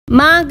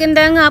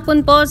Magandang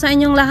hapon po sa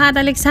inyong lahat.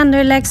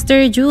 Alexander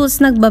Lexter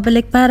Jules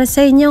nagbabalik para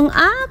sa inyong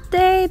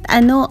update.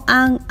 Ano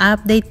ang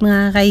update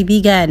mga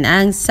kaibigan?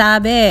 Ang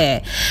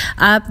sabi,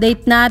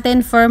 update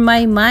natin for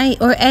Maymay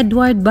or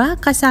Edward ba?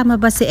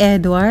 Kasama ba si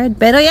Edward?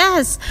 Pero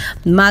yes,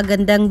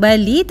 magandang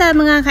balita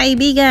mga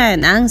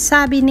kaibigan. Ang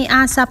sabi ni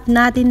ASAP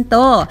natin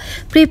to,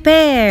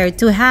 prepare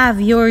to have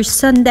your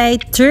Sunday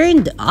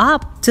turned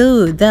up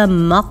to the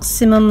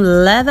maximum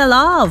level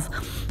of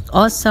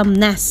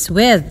awesomeness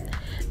with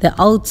the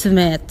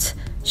ultimate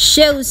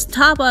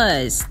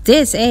showstoppers.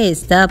 This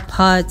is the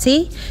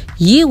party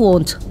you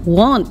won't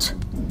want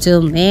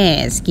to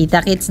miss.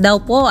 Kita-kits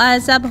daw po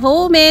ASAP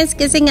homies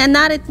kasi nga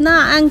narit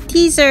na ang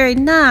teaser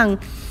ng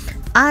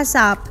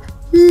ASAP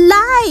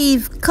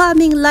live.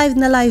 Coming live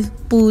na live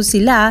po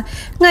sila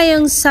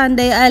ngayong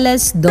Sunday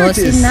alas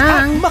 12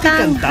 ng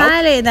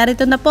tanghali.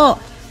 Narito na po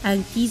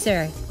ang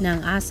teaser ng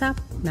ASAP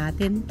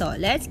natin to.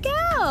 Let's go!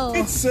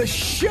 It's a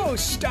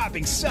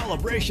show-stopping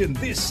celebration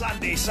this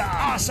Sunday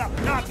sa ASAP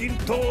Natin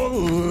to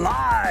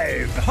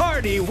live!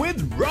 Party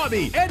with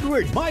Robi,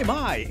 Edward,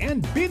 Maymay,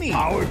 and BINI.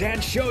 Our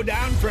dance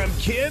showdown from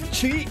Kim,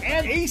 Chi,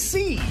 and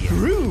AC.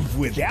 Groove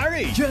with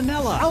Gary,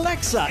 Janela,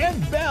 Alexa, and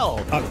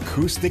Belle.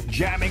 Acoustic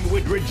jamming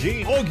with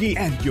Regine, Ogie,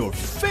 and your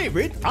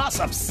favorite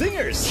ASAP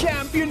singers.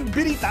 Champion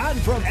Binitan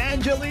from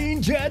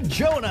Angeline, Jed,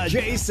 Jonah,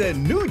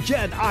 Jason, new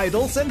Jed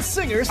idols and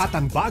singers. At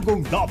ang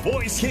bagong The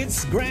Voice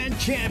Kids Grand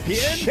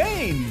Champion,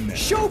 Shane.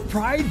 Show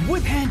pride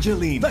with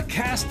Angeline. The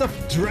cast of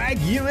Drag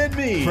You and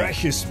Me.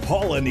 Precious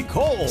Paula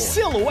Nicole.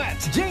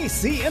 Silhouette,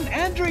 JC and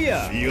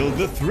Andrea. Feel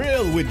the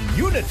thrill with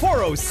Unit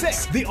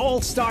 406. The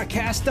all-star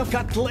cast of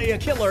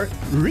Katlea Killer,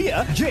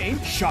 Rhea, Jane,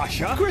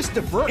 Shasha,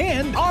 Christopher,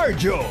 and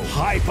Arjo.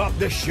 Hype up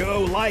the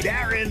show like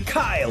Darren,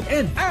 Kyle,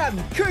 and Ab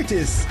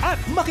Curtis.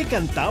 At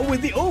makikanta with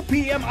the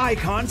OPM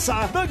icon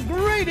sa The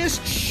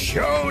Greatest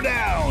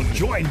Showdown.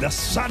 Join the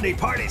Sunday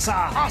party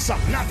sa ASAP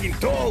Natin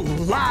to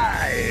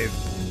live.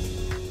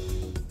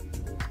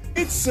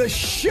 It's a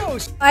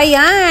show.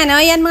 Ayan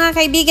mga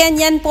kaibigan,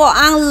 yan po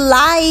ang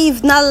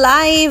live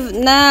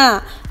na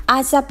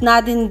ASAP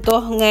natin to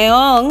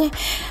ngayong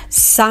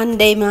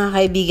Sunday mga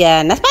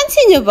kaibigan.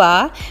 Napansin nyo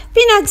ba?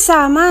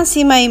 Pinagsama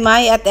si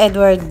Maymay at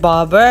Edward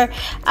Barber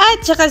at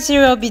saka si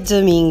Robi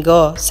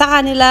Domingo sa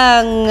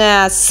kanilang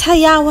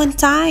sayawan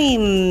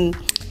time.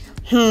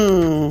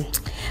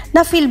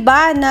 Na-feel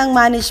ba ng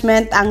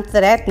management ang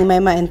threat ni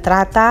Maymay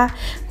Entrata?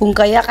 Kung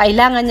kaya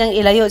kailangan niyang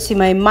ilayo si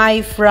Maymay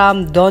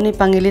from Donny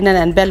Pangilinan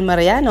and Belle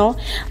Mariano,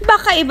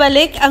 baka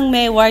ibalik ang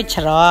MayWard.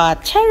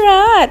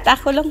 Charot!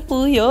 Ako lang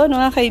po yun,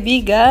 mga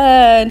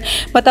kaibigan.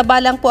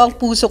 Mataba lang po ang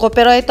puso ko.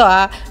 Pero ito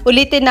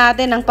ulitin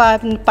natin ang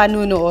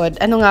panunood.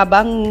 Ano nga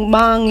bang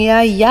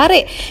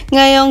mangyayari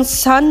ngayong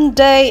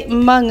Sunday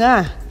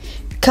mga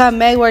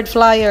ka-MayWard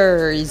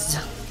Flyers?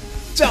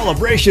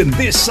 Celebration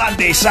this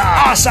Sunday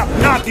sa ASAP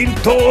Natin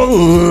to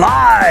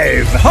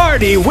live.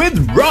 Party with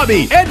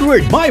Robi,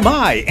 Edward,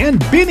 Maymay, and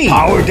BINI.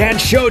 Our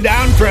dance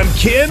showdown from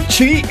Kim,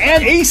 Chi,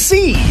 and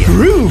AC.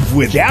 Groove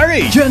with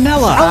Gary,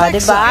 Janela,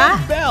 Alexa,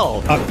 and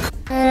Belle.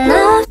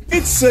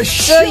 It's a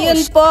show. So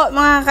yun po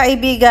mga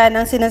kaibigan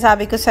ang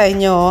sinasabi ko sa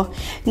inyo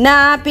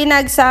na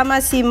pinagsama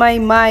si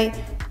Maymay,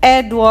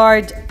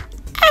 Edward,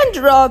 and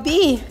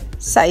Robi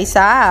sa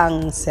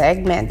isang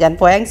segment. Yan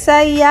po ang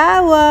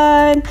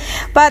sayawan.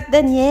 But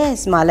then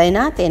yes, malay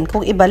natin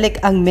kung ibalik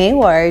ang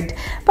MayWard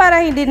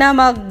para hindi na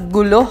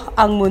maggulo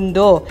ang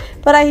mundo.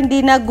 Para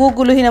hindi na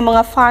guguluhin ng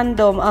mga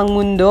fandom ang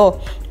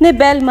mundo ni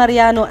Belle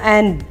Mariano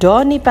and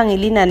Donny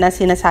Pangilinan na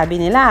sinasabi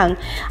nilang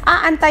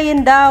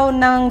aantayin daw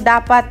ng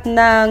dapat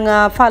ng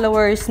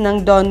followers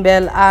ng Don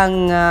Belle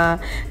ang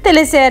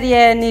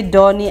teleserye ni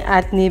Donny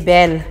at ni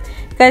Belle.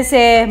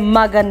 Kasi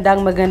maganda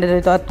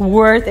dito at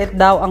worth it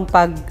daw ang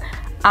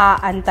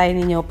pag-aantay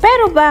ninyo.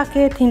 Pero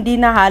bakit hindi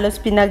na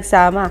halos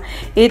pinagsama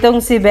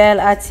itong si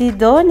Belle at si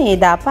Donny?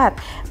 Dapat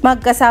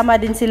magkasama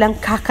din silang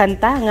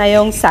kakanta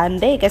ngayong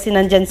Sunday kasi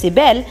nandyan si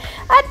Belle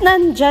at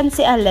nandyan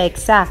si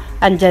Alexa.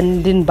 Andyan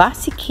din ba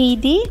si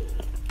KD?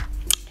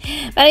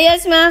 Pero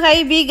yes mga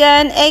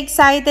kaibigan,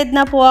 excited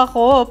na po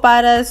ako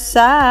para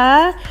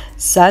sa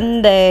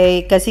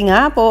Sunday. Kasi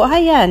nga po,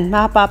 ayan,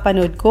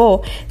 mapapanood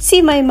ko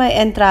si Maymay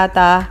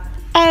Entrata,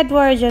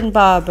 Edward and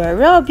Barber,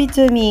 Robi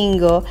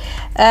Domingo,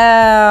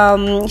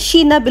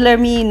 Sheena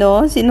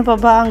Bellarmino. Sino pa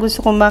ba ang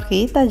gusto kong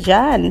makita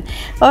dyan?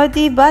 O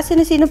diba,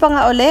 sino pa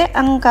nga uli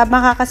ang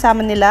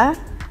makakasama nila?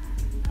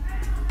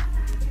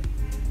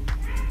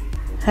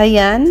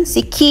 Ayan,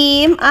 si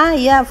Kim.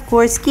 Yeah, of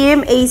course,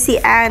 Kim, AC,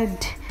 and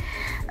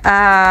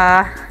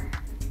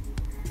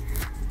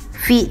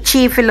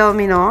Chi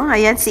Filomeno.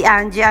 Ayan, si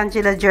Angie,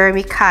 Angela,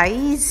 Jeremy,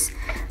 Kais.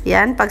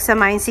 Ayan,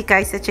 pagsamahin si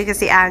Kais at saka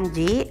si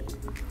Angie.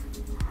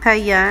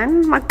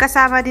 Ayan,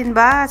 magkasama din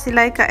ba si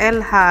Laika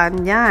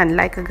Elhan? Yan,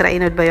 Laika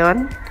Grainod ba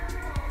yun?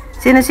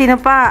 Sino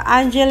pa?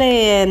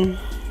 Angeline,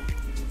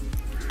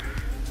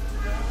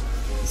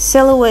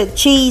 Silhouette,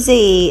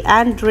 Cheesy,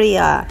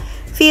 Andrea,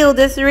 Feel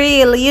the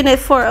Thrill,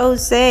 Unit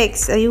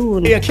 406.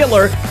 Ayun.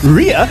 Killer,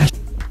 Rhea.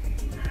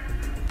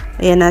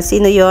 Ayan na,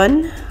 sino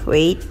yon?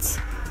 Wait.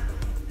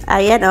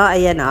 Ayan o,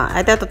 ayan o.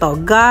 Ito,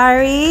 totoo.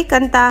 Gary,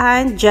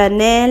 kantahan,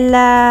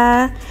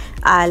 Janela,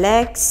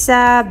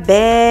 Alexa,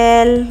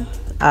 Belle,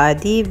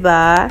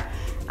 diba?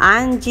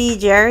 Angie,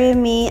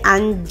 Jeremy,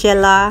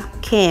 Angela,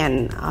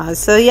 Ken.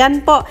 So,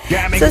 yan po.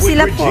 So,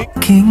 sila po.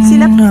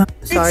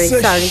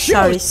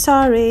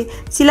 Sorry.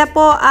 Sila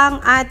po ang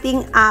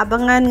ating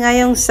abangan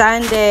ngayong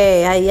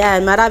Sunday.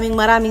 Ayan,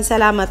 maraming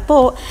salamat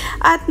po.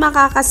 At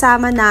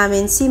makakasama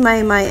namin si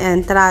Maymay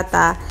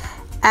Entrata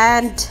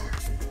and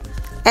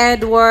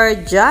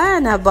Edward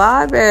dyan,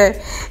 Barber.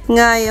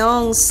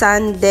 Ngayong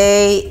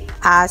Sunday,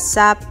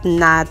 asap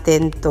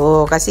natin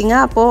to. Kasi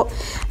nga po,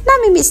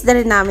 nami-miss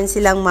na rin namin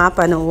silang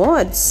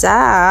mapanood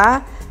sa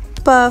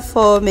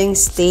performing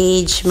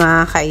stage,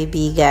 mga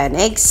kaibigan.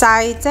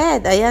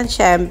 Excited! Ayan,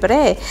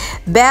 syempre.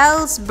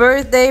 Belle's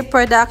birthday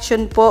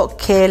production po.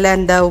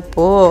 Kailan daw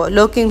po?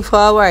 Looking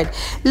forward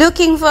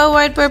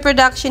for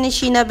production ni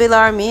Sheena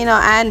Villarmino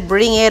and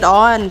Bring It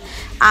On.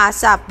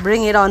 ASAP,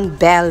 Bring It On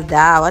Belle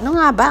daw. Ano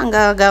nga ba ang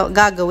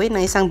gagawin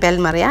ng isang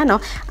Belle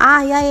Mariano?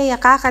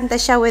 Kakanta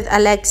siya with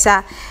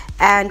Alexa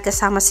and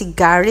kasama si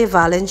Gary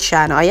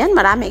Valenciano. Ayan,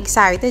 marami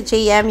excited.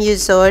 JM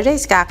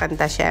Uzores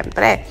kakanta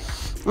syempre.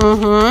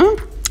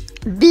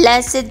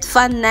 Blessed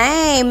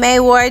Fanay,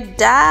 MayWard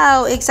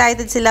daw.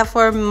 Excited sila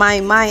for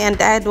Maymay and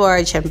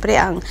Edward. Syempre,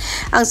 ang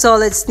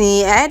solids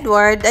ni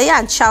Edward,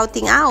 ayan,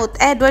 shouting out.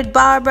 Edward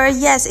Barber,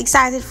 yes,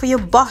 excited for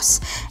you, boss.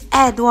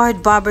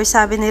 Edward Barber,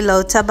 sabi ni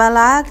Lota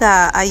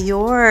Balaga.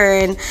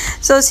 Ayun.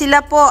 So,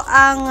 sila po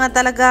ang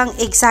talagang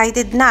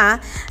excited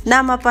na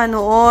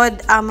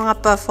mapanood ang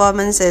mga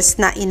performances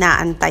na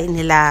inaantay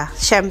nila.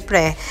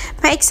 Syempre,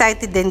 may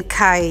excited din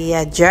kay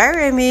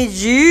Jeremy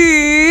G.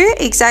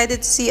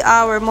 Excited to see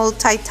our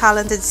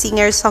multi-talented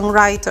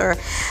singer-songwriter,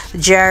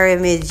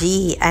 Jeremy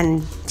G.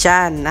 And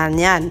Jan.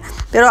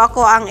 Pero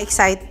ako ang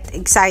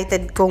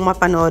excited kong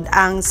mapanood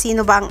ang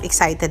sino ba ang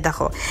excited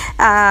ako.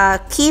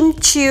 Kim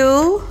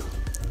Chiu,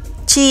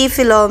 Chi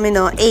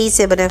Filomeno,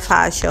 Ace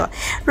Bonifacio,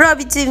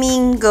 Robi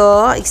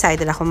Domingo,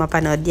 excited ako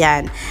mapanood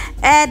yan.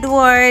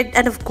 Edward,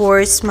 and of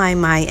course,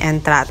 Maymay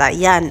Entrata.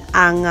 Yan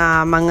ang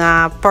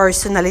mga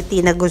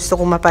personality na gusto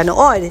kong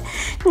mapanood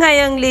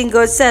ngayong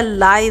linggo sa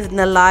live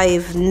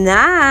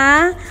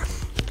na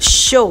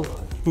show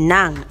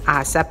ng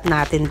asap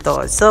natin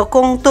to. So,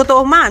 kung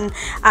totoo man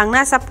ang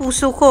nasa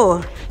puso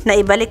ko na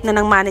ibalik na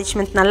ng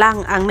management na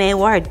lang ang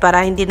MayWard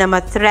para hindi na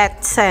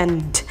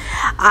ma-threatened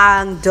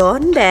ang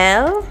Don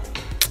Bell,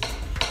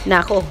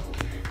 nako,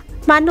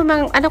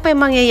 ano kayo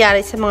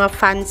mangyayari sa mga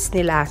fans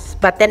nila?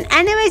 But then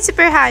anyway,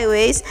 Super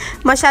Highways,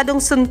 masyadong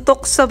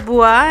suntok sa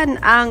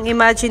buwan ang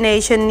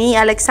imagination ni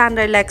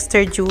Alexander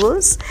Lexter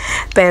Jules.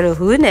 Pero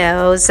who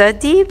knows,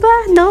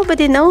 diba?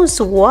 Nobody knows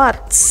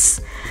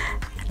what's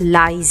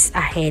lies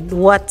ahead,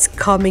 what's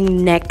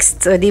coming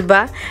next,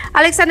 diba?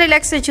 Alexander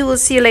Lexter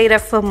Jules, see you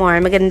later for more.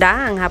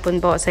 Magandang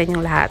hapon po sa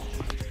inyong lahat.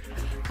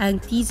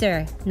 Ang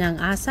teaser ng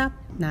asap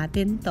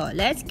natin to.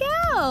 Let's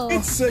go!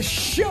 It's a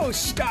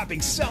show-stopping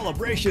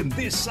celebration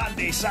this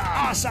Sunday sa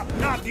Asap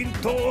Natin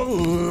To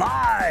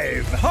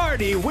Live!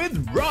 Party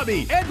with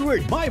Robi,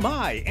 Edward,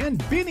 Maymay,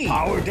 and BINI.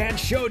 Power dance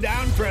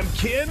showdown from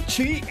Kim,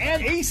 Chi,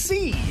 and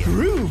AC.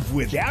 Groove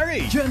with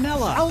Gary,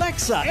 Janela,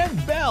 Alexa, and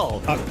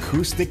Belle.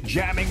 Acoustic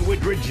jamming with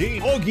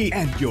Regine, Ogie,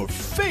 and your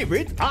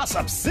favorite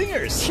Asap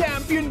singers.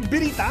 Champion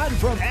Binitan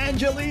from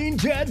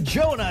Angeline, Jed,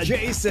 Jonah,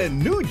 Jason,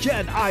 new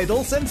Gen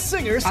idols and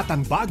singers. At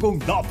ang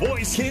bagong The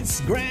Voice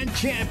Kids Grand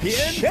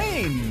Champion,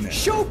 Shane.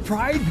 Show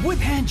pride with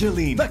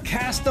Angeline. The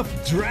cast of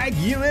Drag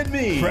You and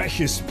Me.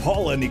 Precious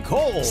Paula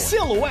Nicole.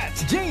 Silhouette,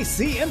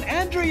 JC and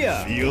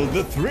Andrea. Feel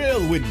the thrill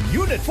with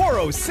Unit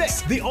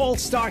 406. The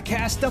all-star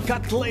cast of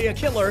Katlea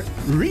Killer,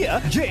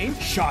 Rhea, Jane,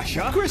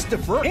 Shasha,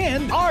 Christopher,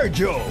 and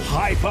Arjo.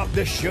 Hype up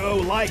the show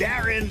like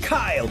Darren,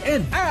 Kyle,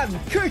 and Ann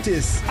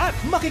Curtis. At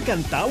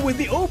makikanta with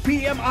the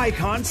OPM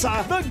icon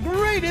sa The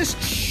Greatest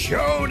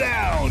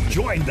Showdown.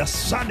 Join the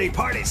Sunday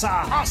party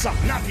sa Asap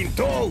Natin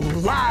To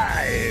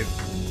Live.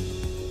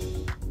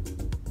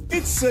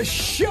 It's a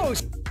show.